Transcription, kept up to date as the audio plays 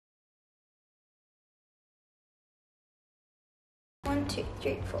2,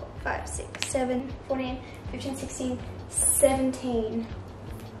 3, 4, 5, 6, 7, 14, 15, 16,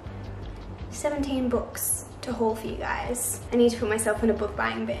 17 books to haul for you guys. I need to put myself in a book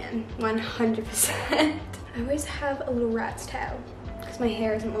buying ban, 100%. I always have a little rat's tail because my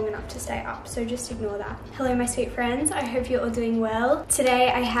hair isn't long enough to stay up, so just ignore that. Hello my sweet friends, I hope you're all doing well.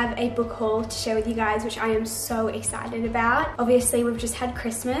 Today I have a book haul to share with you guys, which I am so excited about. Obviously we've just had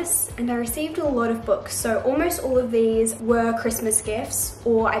Christmas and I received a lot of books, so almost all of these were Christmas gifts,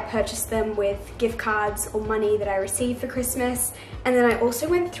 or I purchased them with gift cards or money that I received for Christmas. And then I also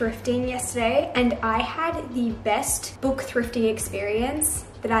went thrifting yesterday and I had the best book thrifting experience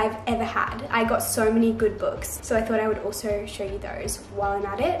that I've ever had. I got so many good books, so I thought I would also show you those while I'm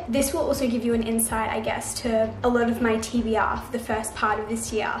at it. This will also give you an insight, I guess, to a lot of my TBR for the first part of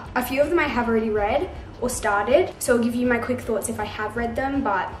this year. A few of them I have already read or started, so I'll give you my quick thoughts if I have read them,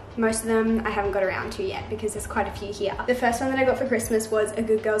 but most of them I haven't got around to yet because there's quite a few here. The first one that I got for Christmas was A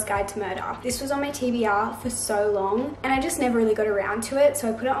Good Girl's Guide to Murder. This was on my TBR for so long and I just never really got around to it, so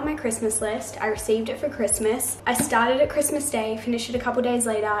I put it on my Christmas list. I received it for Christmas. I started at Christmas Day, finished it a couple days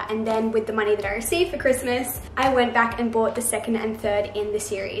later, and then with the money that I received for Christmas, I went back and bought the second and third in the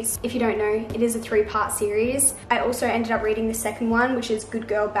series. If you don't know, it is a 3-part series. I also ended up reading the second one, which is Good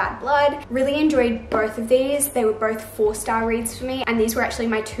Girl, Bad Blood. Really enjoyed both of these. They were both 4-star reads for me, and these were actually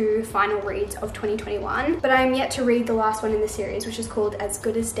my 2 final reads of 2021, but I am yet to read the last one in the series, which is called As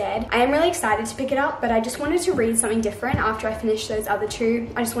Good as Dead. I am really excited to pick it up, but I just wanted to read something different after I finished those other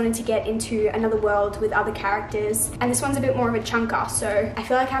 2. I just wanted to get into another world with other characters, and this one's a bit more of a chunker, so I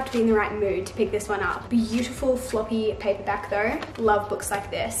feel like I have to be in the right mood to pick this one up. Beautiful floppy paperback though. Love books like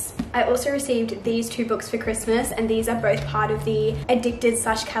this. I also received these 2 books for Christmas, and these are both part of the Addicted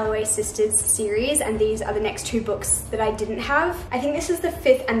 / Calloway Sisters series, and these are the next 2 books that I didn't have. I think this is the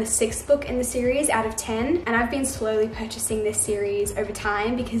 5th and the 6th book in the series out of 10, and I've been slowly purchasing this series over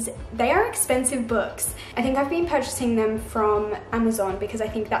time because they are expensive books. I think I've been purchasing them from Amazon because I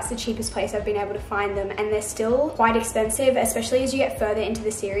think that's the cheapest place I've been able to find them, and they're still quite expensive, especially as you get further into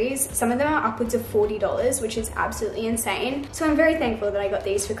the series. Some of them are upwards of $40, which is absolutely insane. So I'm very thankful that I got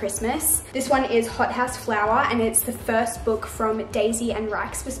these for Christmas. This one is Hothouse Flower, and it's the first book from Daisy and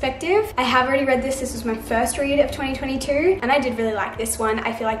Rack's perspective. I have already read this. This was my first read of 2022, and I did really like this one.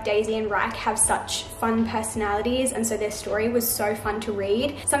 I feel like Daisy and Rack have such fun personalities, and so their story was so fun to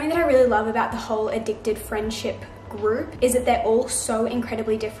read. Something that I really love about the whole addicted friendship group is that they're all so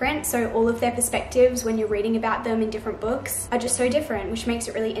incredibly different, so all of their perspectives when you're reading about them in different books are just so different, which makes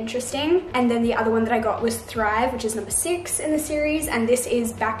it really interesting. And then the other one that I got was Thrive, which is number 6 in the series, and this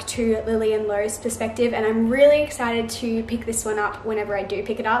is back to Lily and Lo's perspective, and I'm really excited to pick this one up whenever I do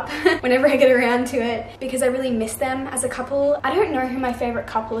pick it up, whenever I get around to it, because I really miss them as a couple. I don't know who my favorite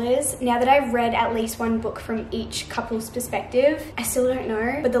couple is. Now that I've read at least one book from each couple's perspective, I still don't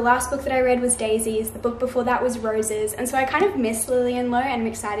know, but the last book that I read was Daisy's, the book before that was Rose, and so I kind of miss Lily and Lo, and I'm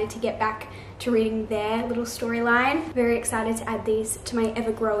excited to get back to reading their little storyline. Very excited to add these to my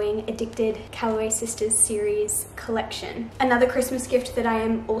ever-growing Addicted Calloway Sisters series collection. Another Christmas gift that I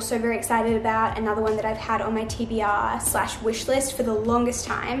am also very excited about, another one that I've had on my TBR / wish list for the longest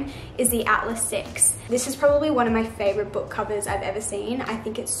time, is the Atlas 6. This is probably one of my favorite book covers I've ever seen. I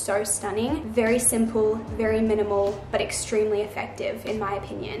think it's so stunning. Very simple, very minimal, but extremely effective in my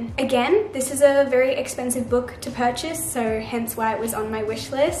opinion. Again, this is a very expensive book to purchase, so hence why it was on my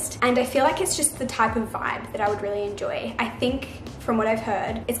wish list, and I feel like it's just the type of vibe that I would really enjoy. I think from what I've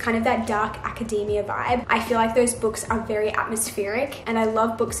heard, it's kind of that dark academia vibe. I feel like those books are very atmospheric, and I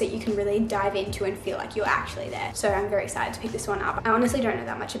love books that you can really dive into and feel like you're actually there. So I'm very excited to pick this one up. I honestly don't know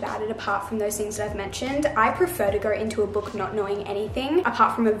that much about it apart from those things that I've mentioned. I prefer to go into a book not knowing anything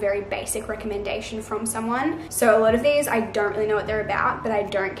apart from a very basic recommendation from someone. So a lot of these I don't really know what they're about, but I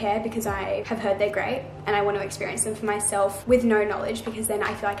don't care because I have heard they're great and I want to experience them for myself with no knowledge, because then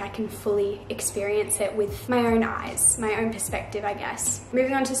I feel like I can fully experience it with my own eyes, my own perspective, I guess.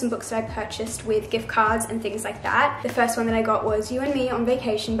 Moving on to some books that I purchased with gift cards and things like that. The first one that I got was You and Me on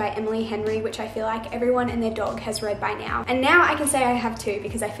Vacation by Emily Henry, which I feel like everyone and their dog has read by now. And now I can say I have too,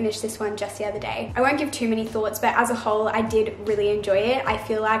 because I finished this one just the other day. I won't give too many thoughts, but as a whole, I did really enjoy it. I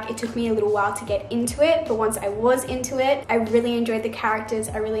feel like it took me a little while to get into it, but once I was into it, I really enjoyed the characters.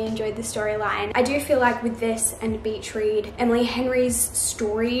 I really enjoyed the storyline. I do feel like with this and Beach Read, Emily Henry's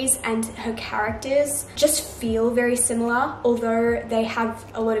stories and her characters just feel very similar, although though they have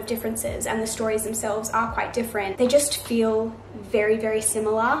a lot of differences and the stories themselves are quite different, they just feel very, very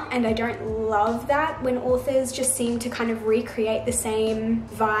similar. And I don't love that when authors just seem to kind of recreate the same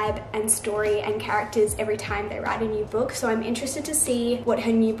vibe and story and characters every time they write a new book. So I'm interested to see what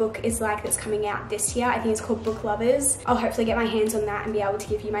her new book is like that's coming out this year. I think it's called Book Lovers. I'll hopefully get my hands on that and be able to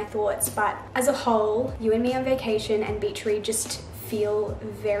give you my thoughts. But as a whole, You and Me on Vacation and Beach Read just feel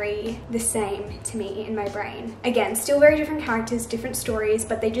very the same to me in my brain. Again, still very different characters, different stories,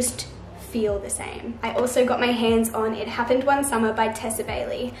 but they just feel the same. I also got my hands on It Happened One Summer by Tessa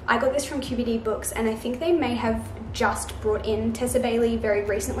Bailey. I got this from QBD Books, and I think they may have just brought in Tessa Bailey very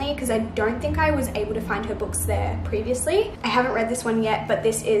recently, because I don't think I was able to find her books there previously. I haven't read this one yet, but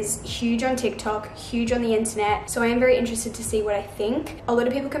this is huge on TikTok, huge on the internet, so I am very interested to see what I think. A lot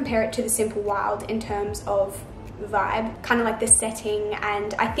of people compare it to The Simple Wild in terms of vibe, kind of like the setting,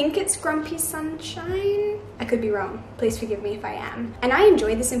 and I think it's Grumpy Sunshine. I could be wrong, please forgive me if I am. And I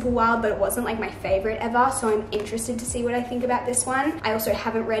enjoyed The Simple Wild, but it wasn't like my favorite ever, so I'm interested to see what I think about this one. I also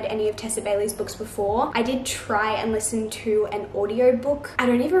haven't read any of Tessa Bailey's books before. I did try and listen to an audiobook. I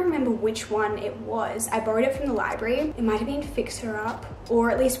don't even remember which one it was. I borrowed it from the library. It might have been Fix Her Up, or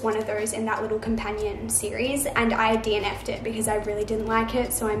at least one of those in that little companion series, and I DNF'd it because I really didn't like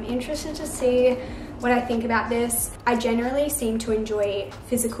it, so I'm interested to see what I think about this. I generally seem to enjoy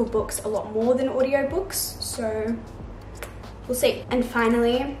physical books a lot more than audiobooks, so we'll see. And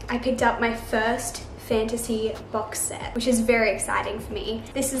finally, I picked up my first fantasy box set, which is very exciting for me.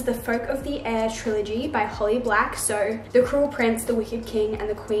 This is the Folk of the Air trilogy by Holly Black, so The Cruel Prince, The Wicked King, and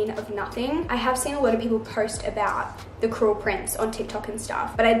The Queen of Nothing. I have seen a lot of people post about The Cruel Prince on TikTok and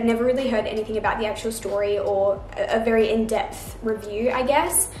stuff, but I'd never really heard anything about the actual story or a very in-depth review, I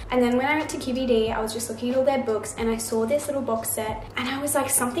guess. And then when I went to QBD, I was just looking at all their books and I saw this little box set and I was like,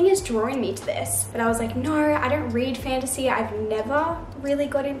 something is drawing me to this. But I was like, no, I don't read fantasy. I've never really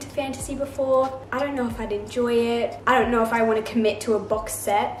got into fantasy before. I don't know if I'd enjoy it. I don't know if I want to commit to a box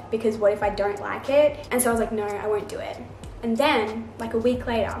set, because what if I don't like it? And so I was like, no, I won't do it. And then, like a week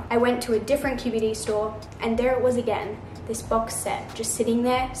later, I went to a different QBD store and there it was again, this box set just sitting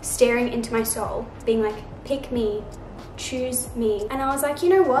there, staring into my soul, being like, pick me, choose me. And I was like, you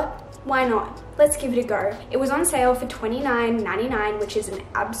know what? Why not? Let's give it a go. It was on sale for $29.99, which is an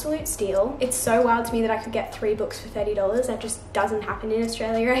absolute steal. It's so wild to me that I could get 3 books for $30. That just doesn't happen in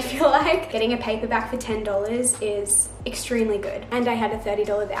Australia, I feel like. Getting a paperback for $10 is extremely good. And I had a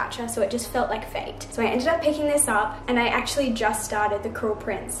 $30 voucher, so it just felt like fate. So I ended up picking this up, and I actually just started The Cruel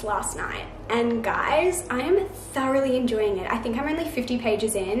Prince last night. And guys, I am thoroughly enjoying it. I think I'm only 50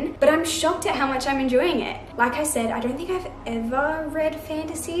 pages in, but I'm shocked at how much I'm enjoying it. Like I said, I don't think I've ever read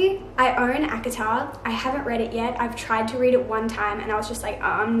fantasy. I own ACOTAR. I haven't read it yet. I've tried to read it one time and I was just like, oh,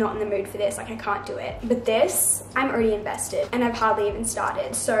 I'm not in the mood for this. Like, I can't do it. But this, I'm already invested and I've hardly even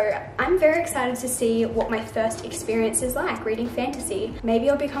started. So I'm very excited to see what my first experience is like reading fantasy. Maybe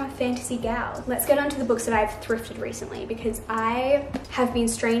I'll become a fantasy gal. Let's get on to the books that I've thrifted recently, because I have been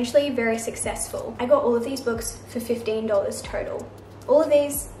strangely very successful. I got all of these books for $15 total. All of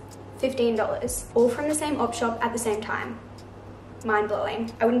these, $15. All from the same op shop at the same time.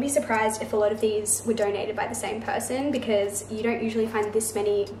 Mind-blowing. I wouldn't be surprised if a lot of these were donated by the same person, because you don't usually find this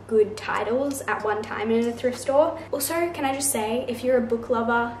many good titles at one time in a thrift store. Also, can I just say, if you're a book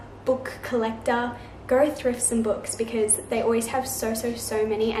lover, book collector, go thrift some books, because they always have so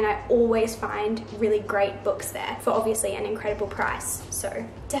many, and I always find really great books there for obviously an incredible price. So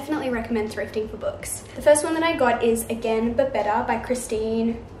definitely recommend thrifting for books. The first one that I got is Again But Better by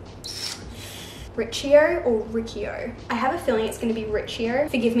Christine Riccio or Riccio. I have a feeling it's going to be Riccio.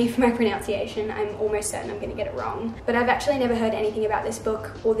 Forgive me for my pronunciation. I'm almost certain I'm going to get it wrong. But I've actually never heard anything about this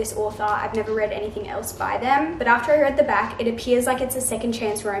book or this author. I've never read anything else by them. But after I read the back, it appears like it's a second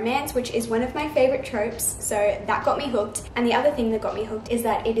chance romance, which is one of my favorite tropes. So that got me hooked. And the other thing that got me hooked is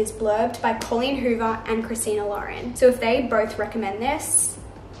that it is blurbed by Colleen Hoover and Christina Lauren. So if they both recommend this,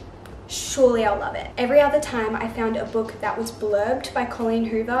 surely I'll love it. Every other time I found a book that was blurbed by Colleen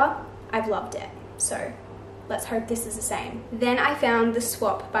Hoover, I've loved it. So let's hope this is the same. Then I found The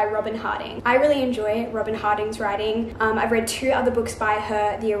Swap by Robin Harding. I really enjoy Robin Harding's writing. I've read 2 other books by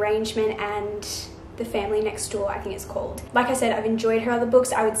her, The Arrangement and The Family Next Door, I think it's called. Like I said, I've enjoyed her other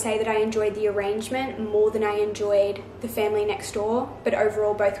books. I would say that I enjoyed The Arrangement more than I enjoyed The Family Next Door, but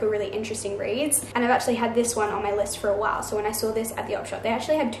overall both were really interesting reads. And I've actually had this one on my list for a while, so when I saw this at the op shop, they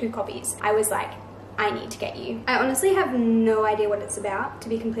actually had 2 copies. I was like, I need to get you. I honestly have no idea what it's about, to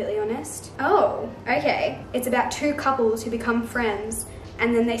be completely honest. Oh, okay. It's about 2 couples who become friends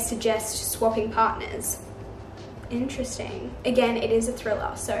and then they suggest swapping partners. Interesting. Again, it is a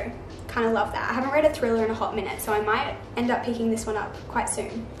thriller, so kind of love that. I haven't read a thriller in a hot minute, so I might end up picking this one up quite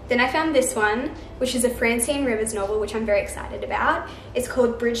soon. Then I found this one, which is a Francine Rivers novel, which I'm very excited about. It's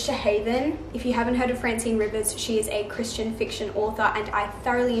called Bridge to Haven. If you haven't heard of Francine Rivers, she is a Christian fiction author and I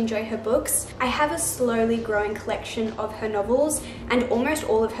thoroughly enjoy her books. I have a slowly growing collection of her novels and almost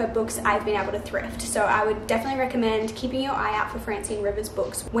all of her books I've been able to thrift. So I would definitely recommend keeping your eye out for Francine Rivers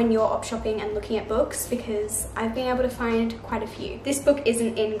books when you're op shopping and looking at books, because I've been able to find quite a few. This book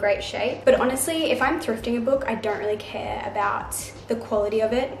isn't in great shape, but honestly, if I'm thrifting a book, I don't really care about the quality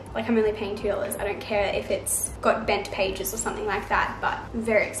of it. Like, I'm only paying $2. I don't care if it's got bent pages or something like that, but I'm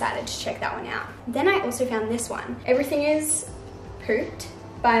very excited to check that one out. Then I also found this one, Everything is Pooped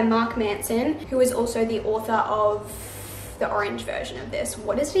by Mark Manson, who is also the author of the orange version of this.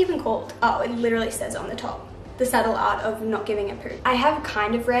 What is it even called? Oh, it literally says on the top, The Subtle Art of Not Giving a Poop. I have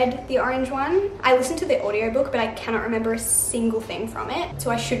kind of read the orange one. I listened to the audiobook, but I cannot remember a single thing from it, so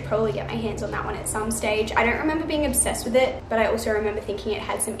I should probably get my hands on that one at some stage. I don't remember being obsessed with it, but I also remember thinking it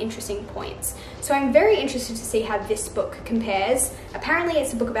had some interesting points. So I'm very interested to see how this book compares. Apparently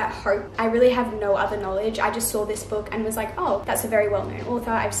it's a book about hope. I really have no other knowledge. I just saw this book and was like, oh, that's a very well-known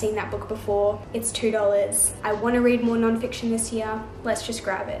author. I've seen that book before. It's $2. I want to read more nonfiction this year. Let's just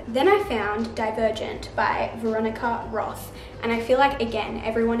grab it. Then I found Divergent by Veronica Roth. And I feel like, again,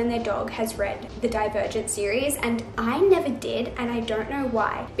 everyone and their dog has read the Divergent series, and I never did, and I don't know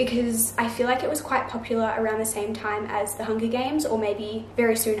why, because I feel like it was quite popular around the same time as The Hunger Games, or maybe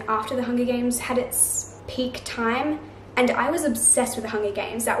very soon after The Hunger Games had its peak time. And I was obsessed with The Hunger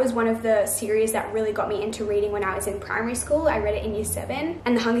Games. That was one of the series that really got me into reading when I was in primary school. I read it in year 7.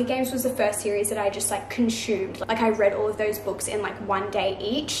 And The Hunger Games was the first series that I just like consumed. Like, I read all of those books in like one day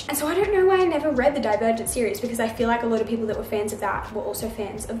each. And so I don't know why I never read the Divergent series, because I feel like a lot of people that were fans of that were also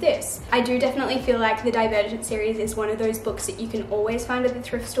fans of this. I do definitely feel like the Divergent series is one of those books that you can always find at the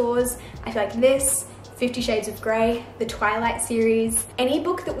thrift stores. I feel like this, 50 Shades of Grey, the Twilight series, any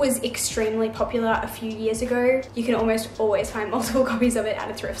book that was extremely popular a few years ago, you can almost always find multiple copies of it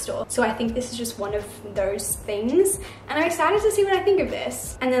at a thrift store. So I think this is just one of those things, and I'm excited to see what I think of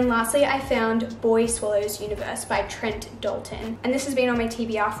this. And then lastly, I found Boy Swallows Universe by Trent Dalton, and this has been on my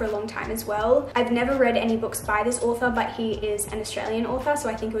TBR for a long time as well. I've never read any books by this author, but he is an Australian author, so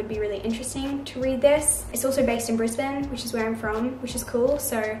I think it would be really interesting to read this. It's also based in Brisbane, which is where I'm from, which is cool,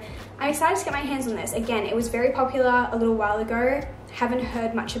 so I'm excited to get my hands on this. Again, it was very popular a little while ago. Haven't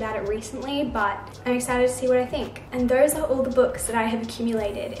heard much about it recently, but I'm excited to see what I think. And those are all the books that I have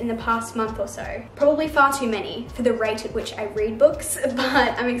accumulated in the past month or so. Probably far too many for the rate at which I read books,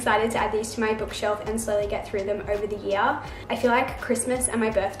 but I'm excited to add these to my bookshelf and slowly get through them over the year. I feel like Christmas and my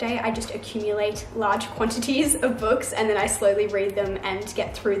birthday, I just accumulate large quantities of books and then I slowly read them and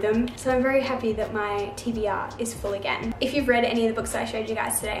get through them. So I'm very happy that my TBR is full again. If you've read any of the books that I showed you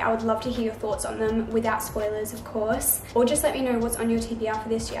guys today, I would love to hear your thoughts on them without spoilers, of course, or just let me know what's on your TBR for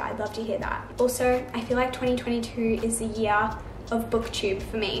this year. I'd love to hear that. Also, I feel like 2022 is the year of booktube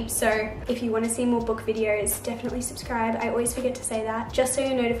for me, so if you want to see more book videos, definitely subscribe. I always forget to say that, just so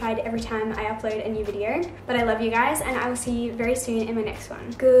you're notified every time I upload a new video. But I love you guys, and I will see you very soon in my next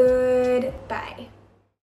one. Goodbye.